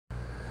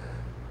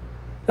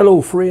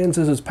Hello friends,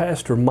 this is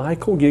Pastor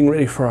Michael getting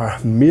ready for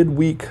our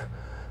midweek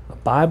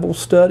Bible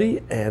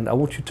study, and I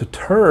want you to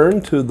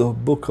turn to the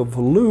book of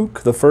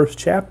Luke, the first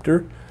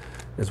chapter,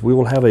 as we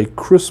will have a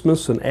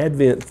Christmas and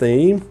Advent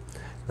theme.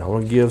 And I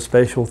want to give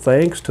special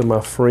thanks to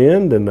my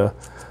friend and a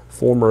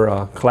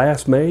former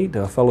classmate,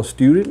 a fellow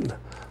student,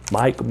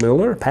 Mike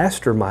Miller,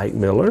 Pastor Mike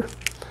Miller.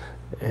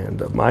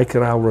 And Mike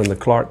and I were in the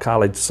Clark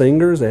College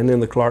Singers and in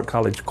the Clark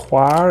College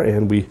Choir,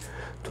 and we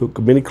took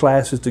many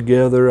classes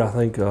together. I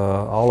think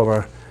all of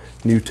our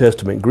New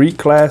Testament Greek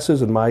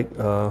classes, and Mike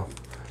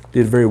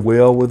did very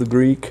well with the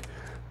Greek,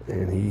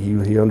 and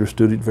he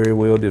understood it very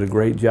well, did a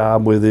great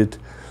job with it,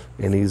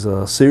 and he's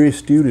a serious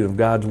student of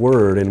God's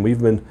Word. And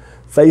we've been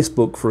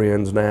Facebook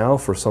friends now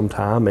for some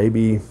time,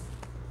 maybe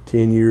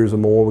 10 years or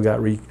more. We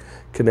got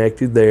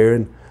reconnected there,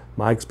 and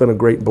Mike's been a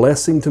great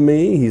blessing to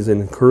me. He's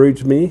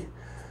encouraged me,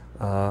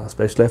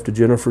 especially after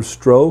Jennifer's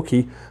stroke.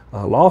 He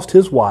lost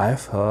his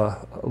wife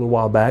a little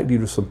while back due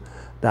to some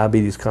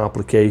diabetes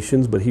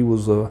complications, but he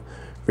was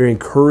very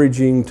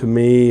encouraging to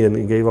me, and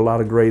he gave a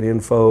lot of great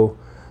info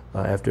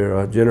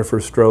after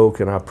Jennifer's stroke,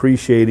 and I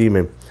appreciate him.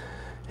 And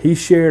he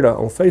shared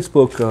on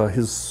Facebook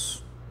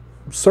his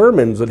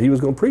sermons that he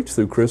was going to preach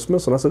through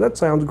Christmas, and I said, that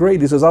sounds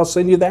great. He says, I'll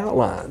send you the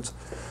outlines.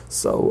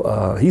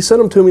 So he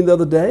sent them to me the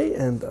other day,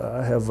 and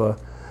I have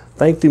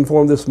thanked him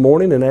for them this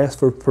morning and asked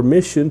for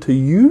permission to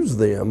use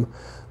them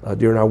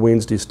during our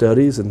Wednesday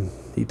studies, and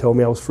he told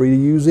me I was free to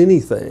use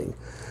anything.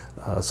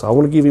 So I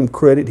want to give him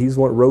credit. He's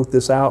the one that wrote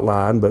this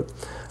outline, but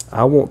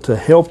I want to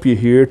help you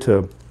here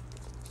to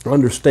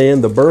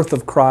understand the birth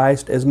of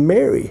Christ as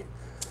Mary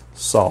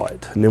saw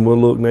it. And then we'll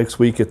look next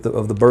week at the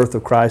birth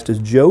of Christ as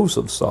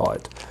Joseph saw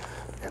it.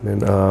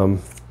 And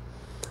then,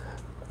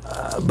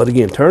 but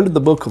again, turn to the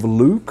book of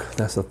Luke.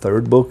 That's the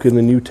third book in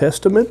the New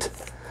Testament.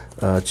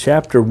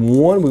 Chapter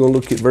 1, we're going to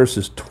look at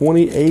verses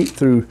 26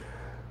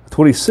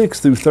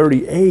 through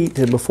 38.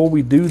 And before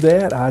we do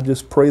that, I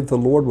just pray that the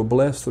Lord will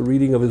bless the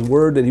reading of His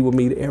Word, that He will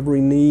meet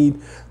every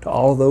need to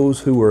all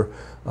those who are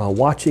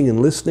watching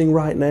and listening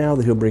right now,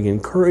 that He'll bring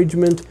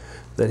encouragement,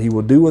 that He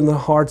will do in the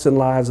hearts and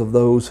lives of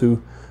those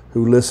who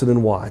listen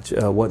and watch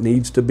what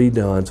needs to be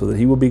done, so that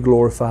He will be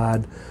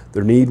glorified,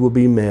 their need will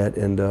be met,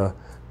 and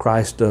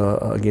Christ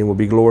again will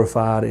be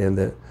glorified, and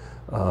that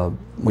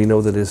we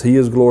know that as He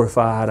is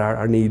glorified,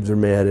 our needs are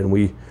met, and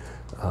we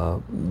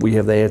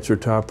have the answer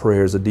to our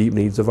prayers, the deep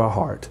needs of our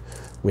heart.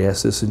 We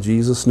ask this in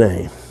Jesus'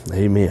 name.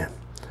 Amen.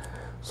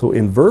 So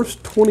in verse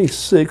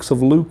 26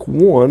 of Luke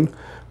 1,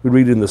 we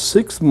read, in the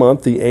 6th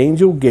month, the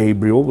angel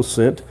Gabriel was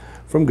sent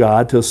from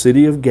God to a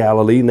city of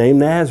Galilee named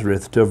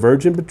Nazareth, to a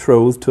virgin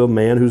betrothed to a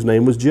man whose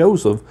name was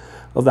Joseph,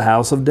 of the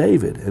house of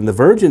David. And the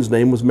virgin's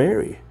name was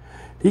Mary.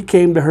 He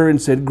came to her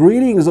and said,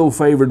 Greetings, O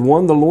favored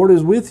one, the Lord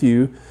is with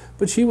you.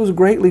 But she was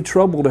greatly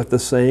troubled at the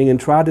saying, and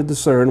tried to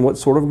discern what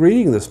sort of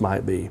greeting this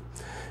might be.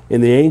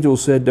 And the angel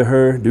said to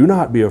her, Do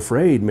not be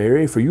afraid,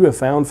 Mary, for you have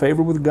found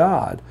favor with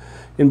God.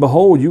 And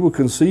behold, you will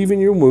conceive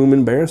in your womb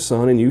and bear a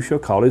son, and you shall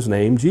call his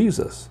name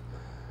Jesus.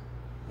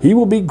 He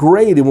will be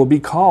great and will be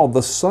called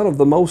the Son of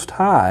the Most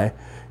High,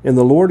 and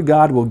the Lord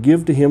God will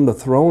give to him the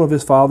throne of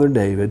his father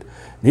David,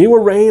 and he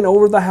will reign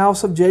over the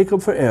house of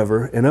Jacob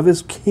forever, and of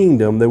his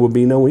kingdom there will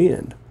be no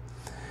end.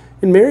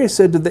 And Mary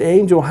said to the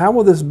angel, How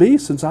will this be,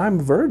 since I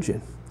am a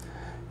virgin?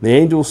 The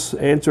angel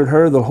answered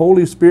her, The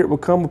Holy Spirit will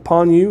come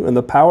upon you, and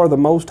the power of the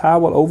Most High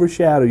will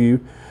overshadow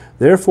you.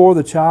 Therefore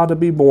the child to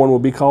be born will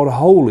be called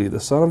Holy, the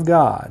Son of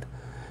God.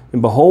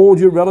 And behold,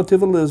 your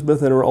relative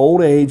Elizabeth in her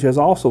old age has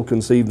also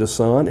conceived a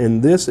son,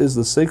 and this is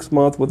the 6th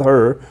month with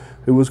her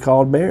who was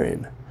called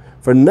barren.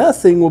 For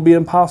nothing will be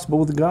impossible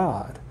with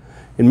God.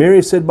 And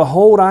Mary said,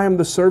 Behold, I am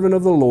the servant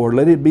of the Lord.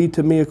 Let it be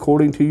to me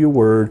according to your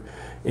word.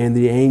 And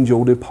the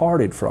angel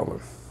departed from her.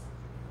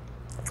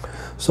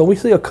 So we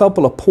see a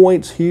couple of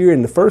points here,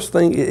 and the first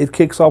thing it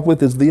kicks off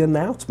with is the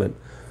announcement.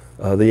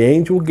 The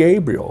angel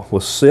Gabriel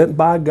was sent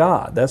by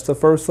God. That's the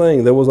first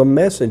thing. There was a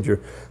messenger,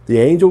 the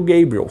angel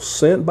Gabriel,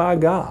 sent by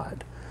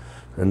God.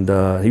 And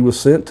he was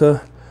sent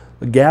to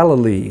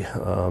Galilee,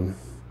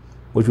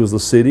 which was the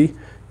city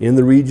in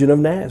the region of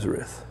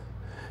Nazareth.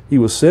 He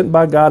was sent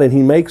by God, and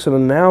he makes an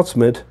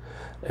announcement,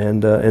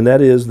 and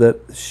that is that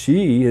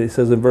she, it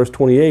says in verse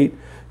 28,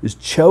 is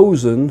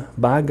chosen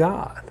by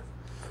God.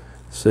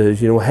 It says,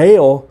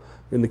 Hail,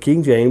 in the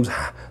King James,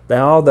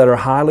 thou that are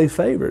highly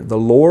favored. The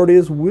Lord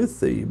is with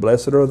thee.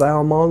 Blessed are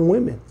thou among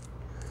women.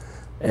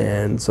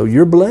 And so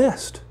you're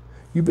blessed.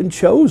 You've been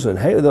chosen.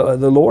 Hey,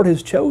 the Lord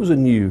has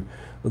chosen you.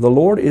 The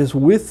Lord is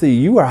with thee.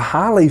 You are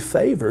highly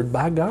favored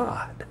by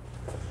God.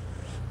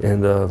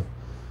 And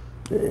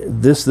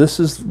this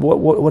is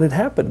what had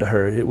happened to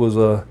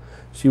her.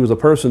 She was a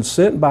person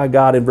sent by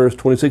God in verse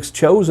 26,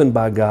 chosen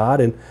by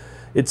God. And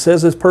it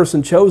says this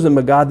person chosen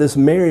by God, this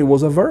Mary,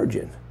 was a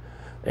virgin.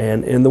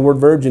 And in the word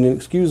virgin, and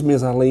excuse me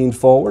as I leaned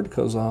forward,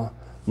 because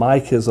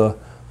Mike has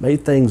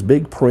made things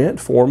big print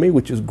for me,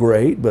 which is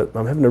great, but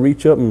I'm having to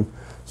reach up and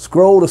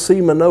scroll to see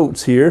my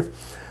notes here.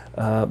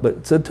 But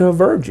it said to a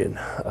virgin.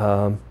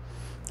 The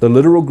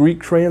literal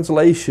Greek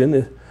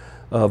translation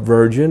of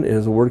virgin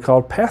is a word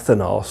called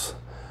Parthenos,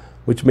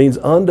 which means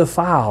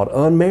undefiled,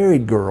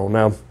 unmarried girl.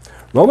 Now,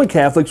 Roman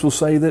Catholics will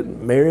say that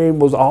Mary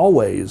was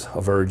always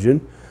a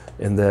virgin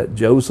and that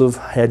Joseph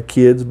had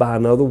kids by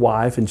another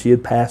wife and she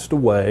had passed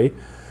away,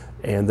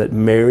 and that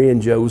Mary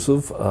and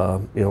Joseph,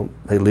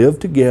 they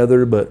lived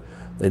together, but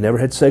they never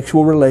had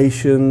sexual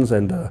relations.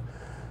 And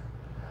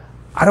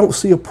I don't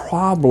see a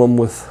problem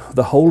with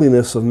the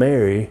holiness of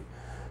Mary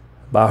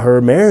by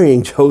her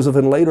marrying Joseph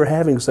and later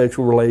having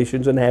sexual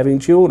relations and having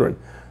children.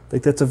 I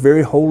think that's a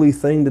very holy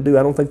thing to do.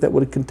 I don't think that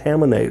would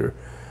contaminate her.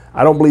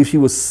 I don't believe she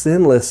was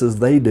sinless as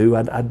they do.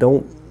 I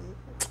don't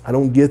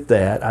get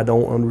that. I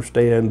don't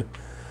understand.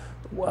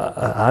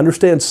 I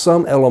understand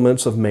some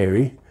elements of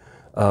Mary,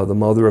 the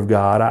Mother of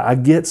God. I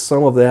get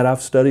some of that.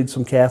 I've studied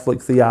some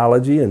Catholic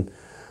theology, and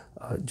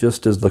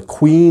just as the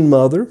Queen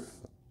Mother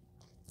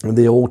in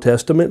the Old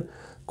Testament,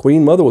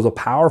 Queen Mother was a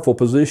powerful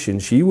position.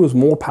 She was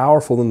more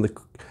powerful than the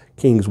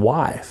king's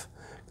wife.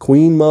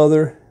 Queen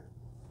Mother,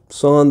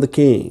 son the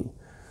king.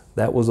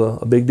 That was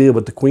a big deal,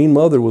 but the Queen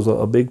Mother was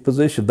a big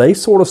position. They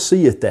sort of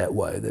see it that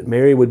way, that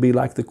Mary would be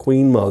like the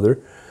Queen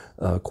Mother,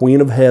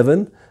 Queen of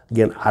Heaven.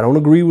 Again, I don't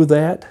agree with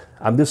that.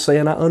 I'm just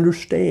saying I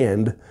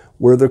understand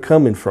where they're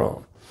coming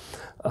from.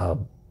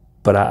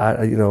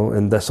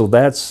 But so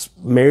that's,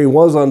 Mary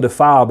was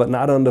undefiled, but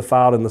not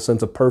undefiled in the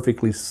sense of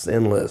perfectly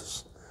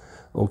sinless.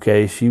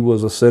 Okay, she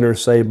was a sinner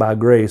saved by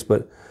grace,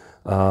 but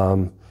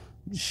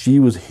she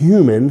was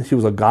human. She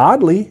was a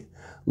godly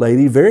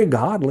lady, very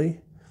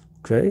godly.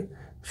 Okay.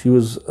 She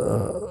was,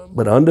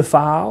 but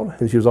undefiled,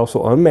 and she was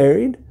also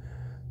unmarried,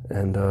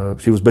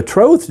 and she was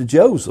betrothed to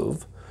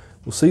Joseph.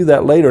 We'll see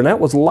that later, and that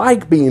was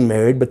like being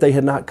married, but they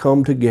had not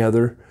come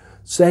together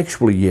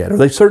sexually yet, or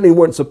they certainly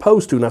weren't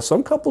supposed to. Now,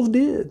 some couples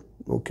did,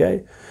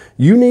 okay?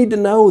 You need to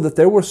know that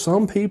there were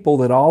some people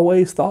that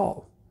always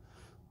thought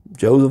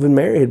Joseph and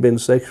Mary had been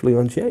sexually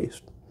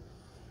unchaste.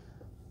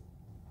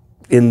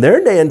 In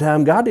their day and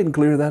time, God didn't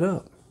clear that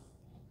up.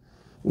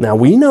 Now,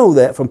 we know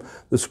that from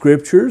the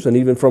scriptures and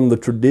even from the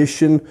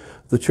tradition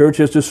of the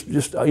church. It's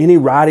just any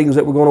writings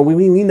that were going on.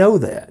 We know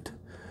that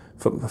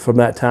from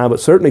that time, but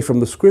certainly from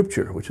the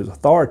scripture, which is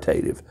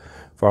authoritative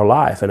for our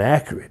life and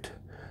accurate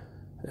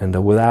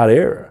and without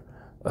error.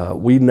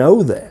 We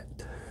know that.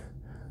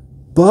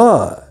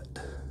 But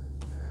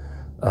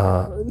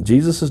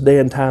Jesus' day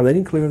and time, they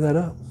didn't clear that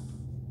up.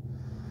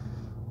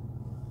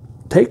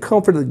 Take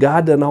comfort that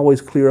God doesn't always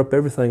clear up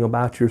everything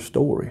about your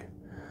story.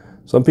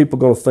 Some people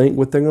are going to think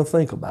what they're going to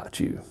think about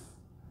you,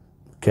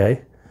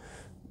 okay?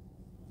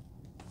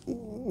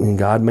 And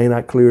God may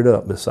not clear it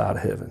up this side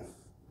of heaven.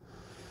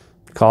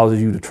 It causes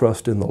you to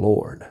trust in the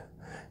Lord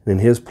and in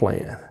His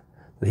plan,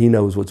 that He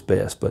knows what's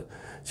best. But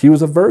she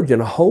was a virgin,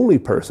 a holy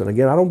person.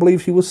 Again, I don't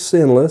believe she was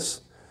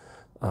sinless,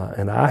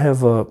 and I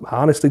have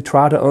honestly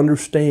tried to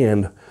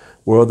understand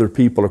where other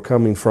people are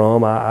coming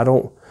from. I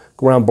don't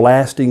go around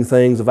blasting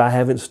things if I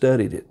haven't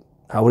studied it.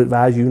 I would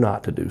advise you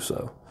not to do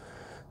so.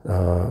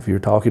 If you're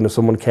talking to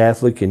someone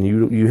Catholic and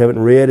you haven't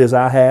read as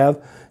I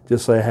have,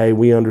 just say, hey,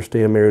 we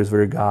understand Mary is a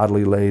very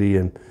godly lady,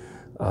 and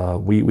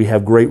we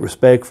have great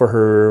respect for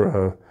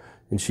her,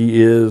 and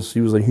she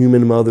was a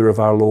human mother of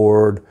our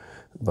Lord,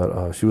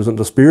 but she wasn't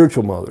the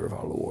spiritual mother of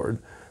our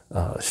Lord.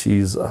 She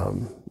was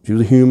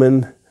a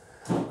human,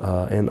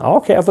 and all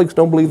Catholics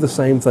don't believe the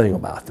same thing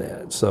about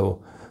that.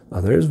 So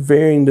there's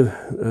varying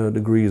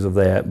degrees of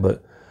that,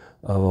 but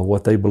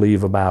what they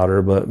believe about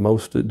her, but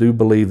most do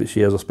believe that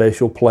she has a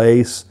special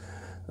place.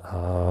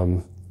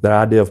 The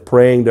idea of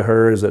praying to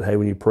her is that, hey,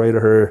 when you pray to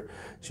her,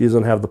 she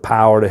doesn't have the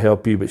power to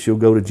help you, but she'll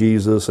go to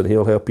Jesus and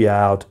He'll help you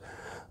out.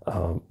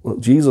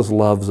 Jesus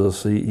loves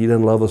us. He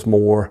doesn't love us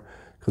more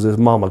because His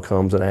mama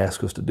comes and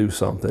asks us to do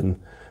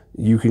something.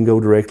 You can go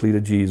directly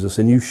to Jesus,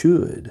 and you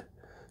should,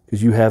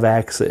 because you have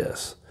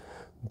access.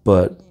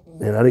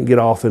 And I didn't get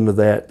off into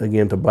that,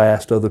 again, to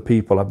blast other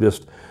people. I'm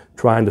just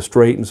trying to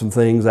straighten some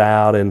things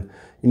out, and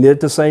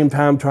at the same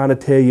time trying to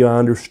tell you I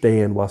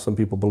understand why some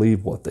people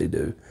believe what they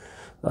do.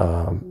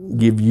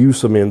 Give you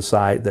some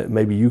insight that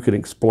maybe you can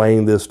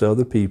explain this to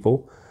other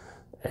people,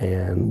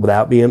 and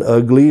without being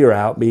ugly or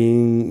out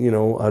being,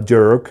 a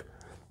jerk.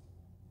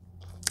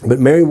 But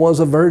Mary was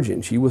a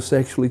virgin. She was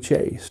sexually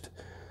chaste.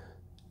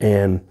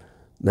 And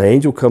the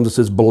angel comes and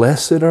says,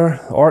 blessed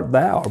art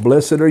thou, or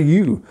blessed are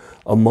you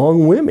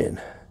among women.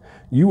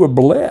 You are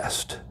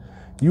blessed.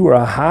 You are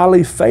a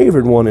highly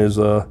favored one, as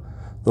the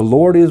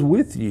Lord is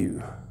with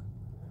you.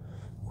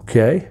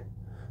 Okay?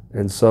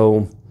 And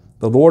so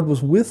the Lord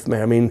was with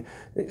Mary. I mean,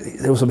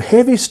 there was some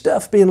heavy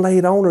stuff being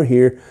laid on her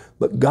here,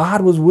 but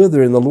God was with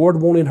her, and the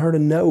Lord wanted her to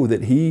know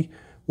that He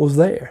was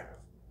there.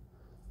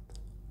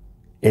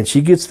 And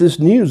she gets this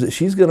news that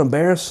she's going to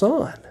bear a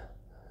son.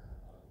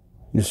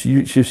 She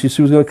was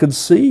going to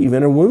conceive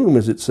in her womb,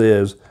 as it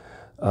says,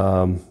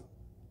 and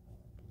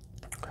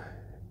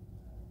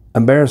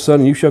bear a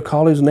son, and you shall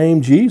call his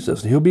name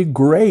Jesus. He'll be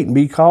great and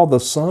be called the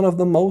Son of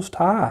the Most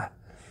High.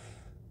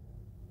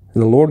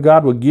 And the Lord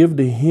God will give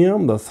to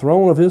him the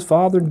throne of his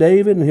father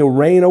David, and he'll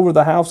reign over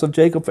the house of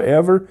Jacob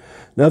forever.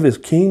 And of his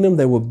kingdom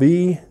there will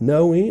be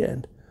no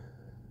end.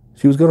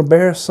 She was going to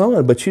bear a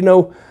son. But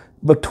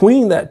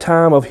between that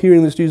time of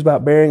hearing this news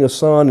about bearing a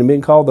son and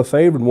being called the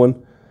favored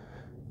one,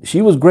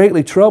 she was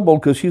greatly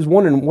troubled because she's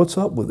wondering, what's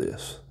up with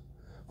this?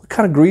 What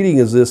kind of greeting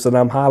is this that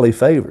I'm highly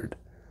favored?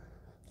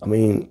 I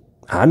mean,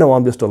 I know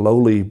I'm just a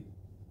lowly,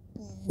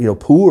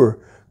 poor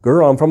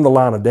girl. I'm from the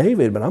line of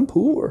David, but I'm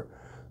poor.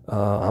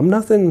 I'm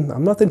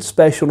nothing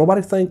special.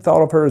 Nobody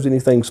thought of her as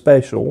anything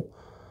special.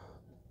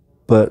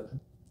 But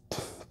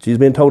she's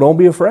been told, don't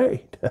be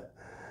afraid.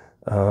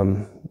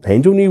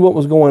 Angel knew what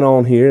was going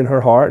on here in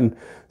her heart and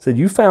said,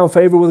 you found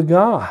favor with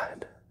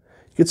God.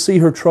 You could see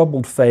her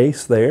troubled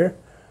face there.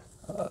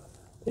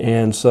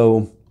 And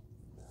so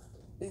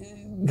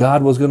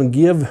God was going to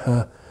give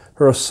her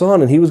a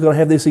son, and he was going to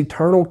have this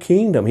eternal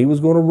kingdom. He was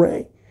going to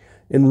reign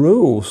and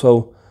rule.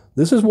 So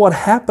this is what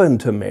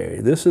happened to Mary.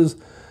 This is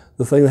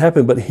the thing that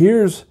happened. But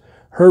here's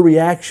her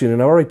reaction,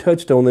 and I already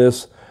touched on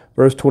this.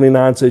 Verse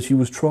 29 says she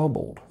was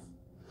troubled.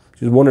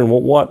 She's wondering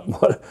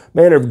what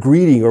manner of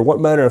greeting or what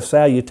manner of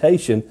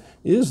salutation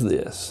is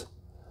this?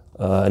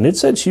 And it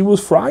said she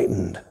was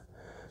frightened.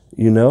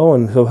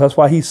 And so that's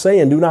why he's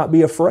saying, do not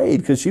be afraid,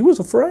 because she was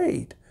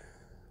afraid.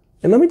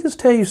 And let me just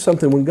tell you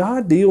something. When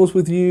God deals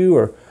with you,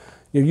 or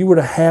if you were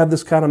to have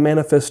this kind of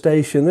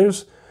manifestation,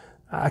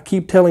 I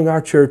keep telling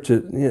our church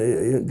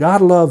that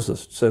God loves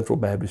us, Central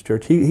Baptist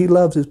Church. He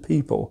loves his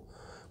people.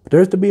 But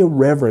there's to be a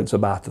reverence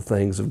about the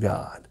things of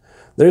God.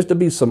 There's to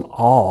be some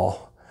awe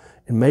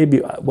and maybe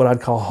what I'd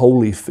call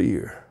holy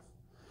fear.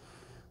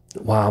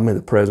 Wow, I'm in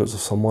the presence of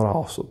someone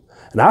awesome.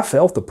 And I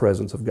felt the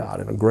presence of God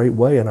in a great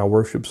way in our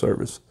worship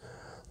service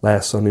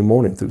last Sunday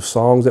morning through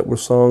songs that were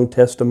sung,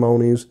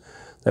 testimonies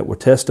that were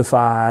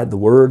testified, the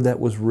word that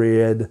was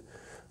read,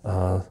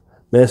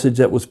 message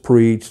that was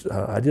preached.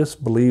 I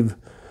just believe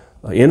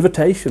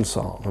invitation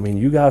song. I mean,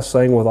 you guys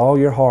sang with all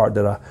your heart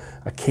that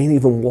I can't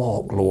even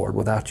walk, Lord,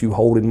 without you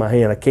holding my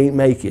hand. I can't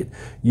make it.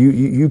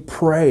 You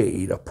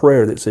prayed a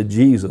prayer that said,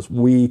 Jesus,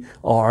 we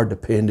are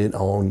dependent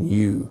on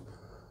you.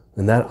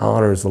 And that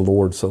honors the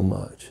Lord so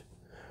much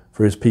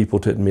for his people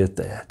to admit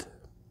that.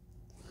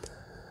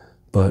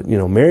 But,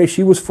 Mary,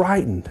 she was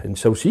frightened. And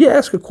so she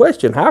asked a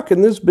question, how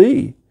can this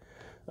be?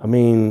 I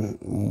mean,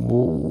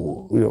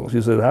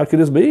 she said, how could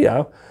this be?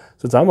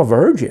 Since I'm a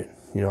virgin,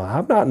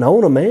 I've not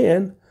known a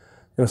man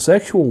in a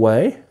sexual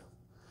way.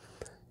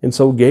 And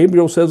so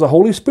Gabriel says the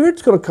Holy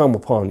Spirit's going to come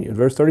upon you. In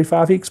verse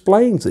 35, he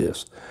explains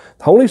this.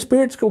 The Holy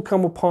Spirit's going to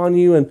come upon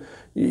you, and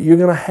you're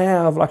going to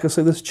have, like I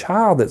say, this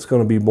child that's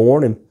going to be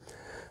born. And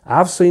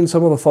I've seen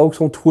some of the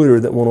folks on Twitter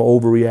that want to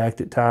overreact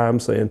at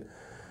times saying,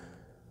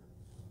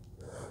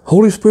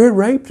 Holy Spirit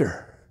raped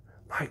her.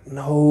 Like,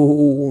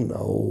 no.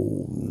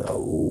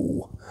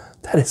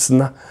 That is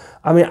not.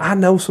 I mean, I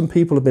know some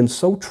people have been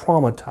so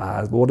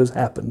traumatized by what has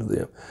happened to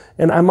them.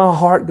 And my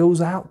heart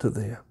goes out to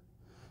them.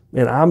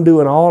 And I'm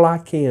doing all I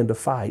can to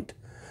fight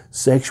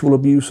sexual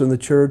abuse in the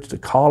church, to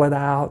call it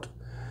out,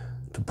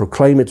 to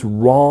proclaim it's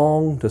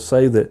wrong, to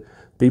say that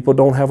people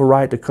don't have a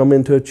right to come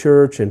into a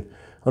church and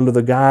under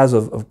the guise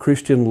of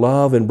Christian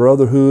love and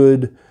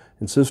brotherhood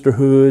and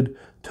sisterhood,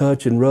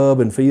 touch and rub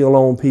and feel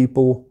on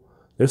people.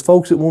 There's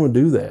folks that want to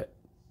do that.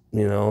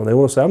 They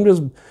want to say, I'm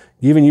just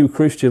giving you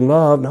Christian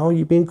love. No,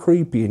 you're being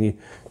creepy and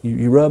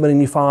you rubbing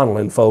and you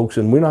fondling folks,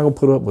 and we're not going to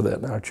put up with that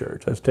in our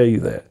church. Let's tell you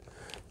that.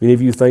 Any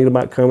of you thinking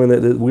about coming,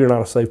 that we're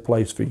not a safe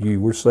place for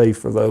you. We're safe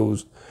for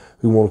those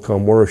who want to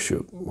come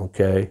worship,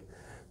 okay?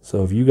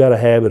 So if you got a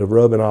habit of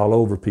rubbing all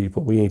over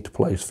people, we ain't the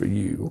place for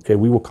you, okay?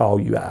 We will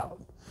call you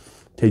out.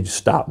 Tell you to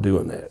stop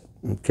doing that,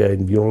 okay?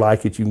 And if you don't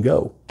like it, you can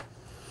go.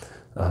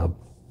 I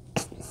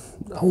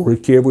don't really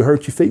care if we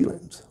hurt your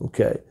feelings,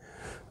 okay?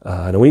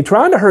 And we ain't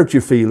trying to hurt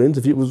your feelings.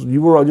 If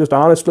you were just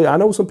honestly, I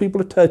know some people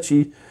are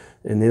touchy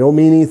and they don't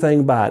mean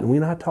anything by it, and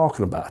we're not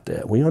talking about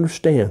that. We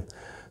understand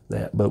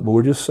that, but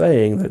we're just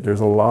saying that there's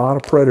a lot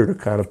of predator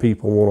kind of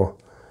people want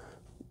to,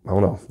 I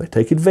don't know, they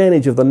take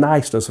advantage of the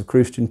niceness of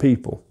Christian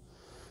people.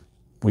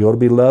 We ought to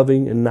be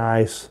loving and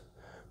nice,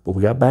 but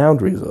we got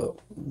boundaries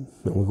up,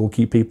 and we're going to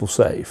keep people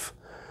safe,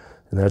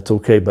 and that's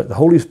okay. But the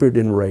Holy Spirit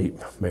didn't rape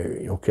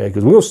Mary, okay?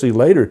 Because we'll see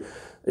later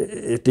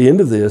at the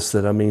end of this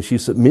that, she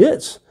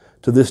submits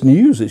to this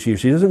news that she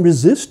doesn't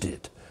resist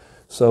it.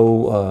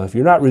 So if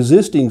you're not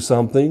resisting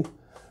something,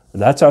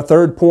 and that's our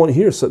third point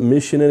here,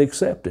 submission and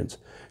acceptance.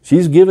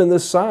 She's given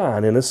this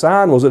sign, and the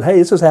sign was that, hey,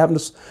 this has happened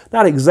to,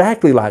 not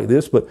exactly like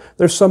this, but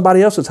there's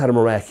somebody else that's had a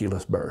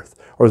miraculous birth,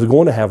 or is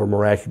going to have a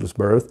miraculous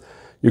birth.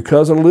 Your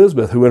cousin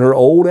Elizabeth, who in her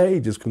old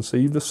age has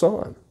conceived a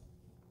son.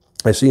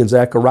 And she and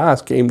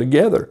Zacharias came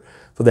together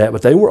for that,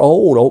 but they were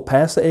old,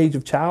 past the age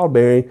of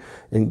childbearing,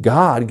 and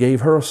God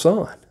gave her a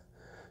son,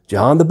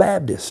 John the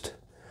Baptist,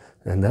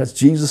 and that's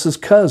Jesus'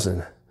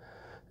 cousin.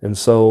 And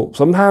so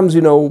sometimes,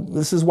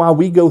 this is why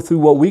we go through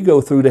what we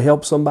go through to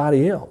help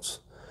somebody else.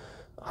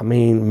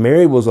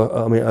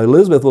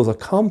 Elizabeth was a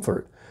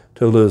comfort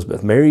to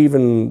Elizabeth. Mary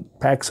even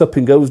packs up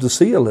and goes to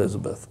see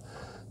Elizabeth.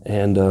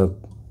 And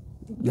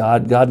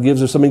God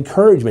gives her some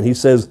encouragement. He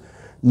says,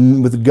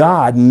 with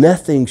God,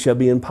 nothing shall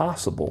be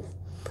impossible.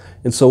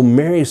 And so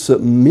Mary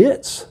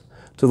submits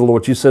to the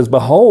Lord. She says,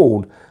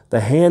 behold,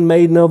 the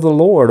handmaiden of the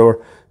Lord.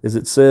 Or as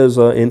it says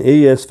in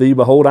ESV,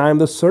 behold, I am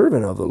the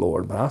servant of the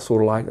Lord. But I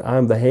sort of like, I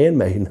am the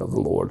handmaiden of the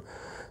Lord.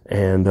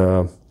 And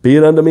be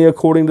it unto me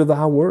according to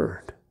thy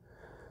word.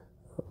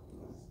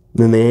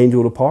 Then the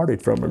angel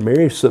departed from her.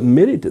 Mary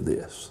submitted to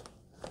this.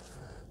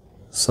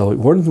 So it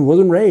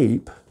wasn't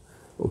rape,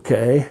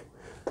 okay?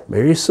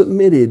 Mary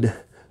submitted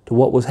to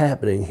what was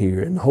happening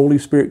here. And the Holy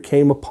Spirit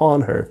came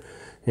upon her.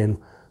 And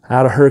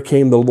out of her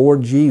came the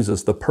Lord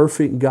Jesus, the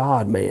perfect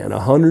God-man,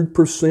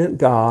 100%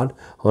 God,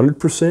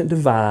 100%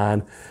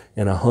 divine,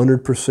 and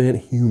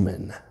 100%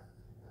 human.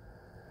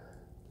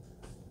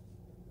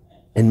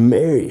 And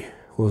Mary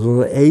was one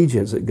of the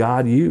agents that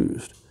God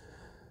used.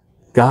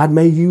 God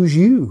may use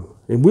you.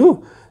 And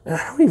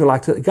I don't even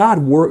like to, God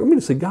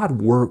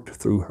worked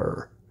through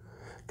her.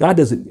 God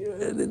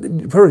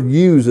doesn't, her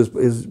use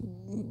is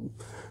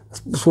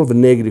sort of a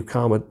negative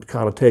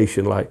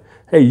connotation, like,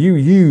 hey, you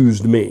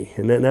used me.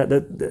 And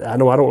that I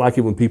know I don't like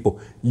it when people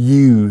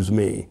use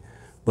me,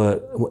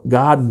 but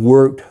God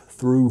worked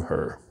through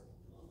her.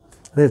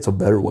 I think it's a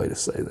better way to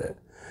say that.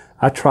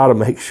 I try to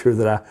make sure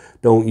that I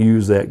don't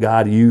use that.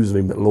 God used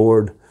me, but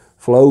Lord,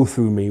 flow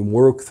through me,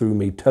 work through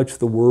me, touch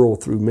the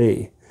world through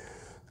me.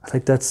 I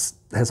think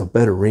has a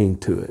better ring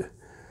to it.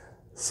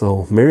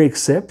 So Mary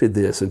accepted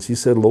this, and she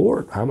said,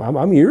 Lord,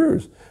 I'm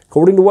yours.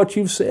 According to what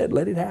you've said,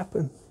 let it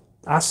happen.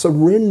 I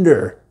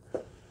surrender.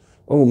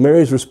 Oh,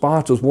 Mary's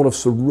response was one of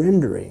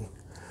surrendering.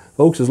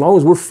 Folks, as long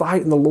as we're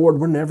fighting the Lord,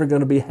 we're never going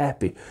to be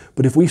happy.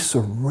 But if we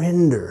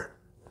surrender,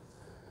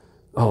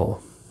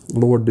 oh,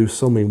 Lord, do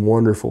so many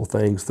wonderful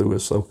things through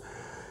us. So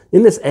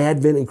in this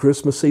Advent and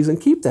Christmas season,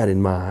 keep that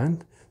in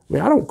mind. I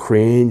mean, I don't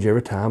cringe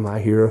every time I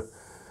hear a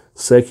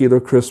secular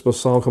Christmas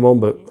song come on,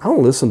 but I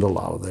don't listen to a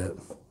lot of that.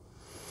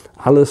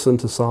 I listen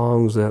to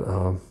songs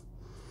that,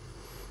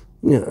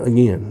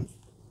 again,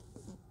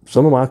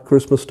 some of my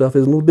Christmas stuff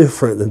is a little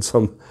different than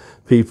some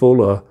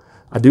people.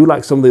 I do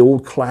like some of the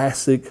old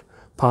classic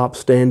pop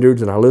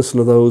standards, and I listen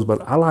to those,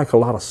 but I like a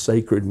lot of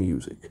sacred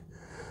music.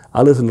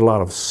 I listen to a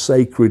lot of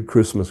sacred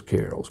Christmas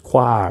carols,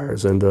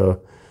 choirs, and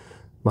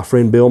my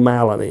friend Bill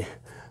Maloney,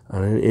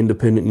 an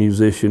independent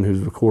musician who's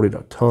recorded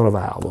a ton of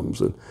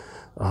albums, and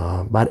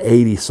about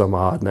 80 some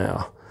odd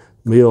now.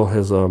 Bill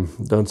has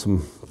done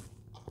some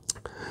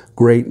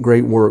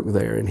great work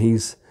there, and he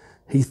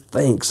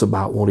thinks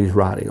about what he's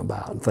writing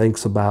about, and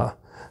thinks about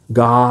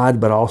God,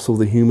 but also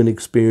the human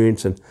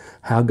experience and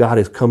how God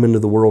has come into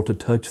the world to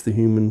touch the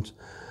humans.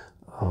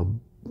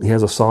 He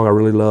has a song I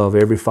really love,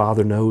 Every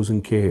Father Knows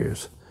and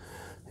Cares.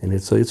 And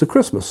it's a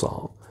Christmas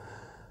song.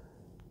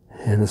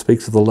 And it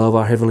speaks of the love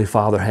our Heavenly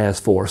Father has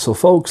for us. So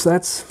folks,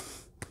 that's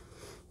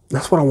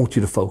what I want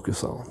you to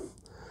focus on.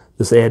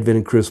 This Advent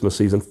and Christmas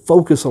season,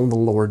 focus on the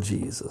Lord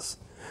Jesus.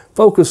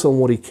 Focus on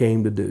what He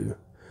came to do.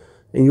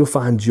 And you'll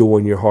find joy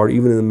in your heart,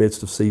 even in the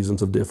midst of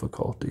seasons of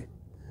difficulty.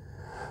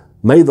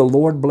 May the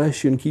Lord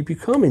bless you and keep you.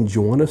 Come and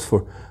join us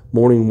for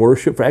morning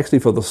worship,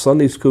 for the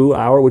Sunday school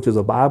hour, which is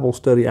a Bible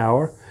study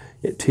hour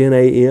at 10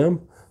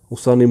 a.m. on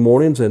Sunday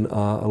mornings, and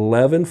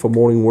 11 for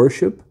morning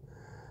worship.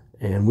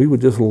 And we would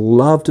just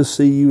love to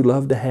see you,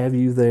 love to have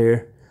you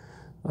there.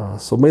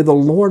 So may the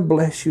Lord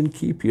bless you and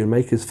keep you and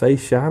make His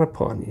face shine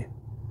upon you.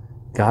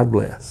 God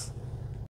bless.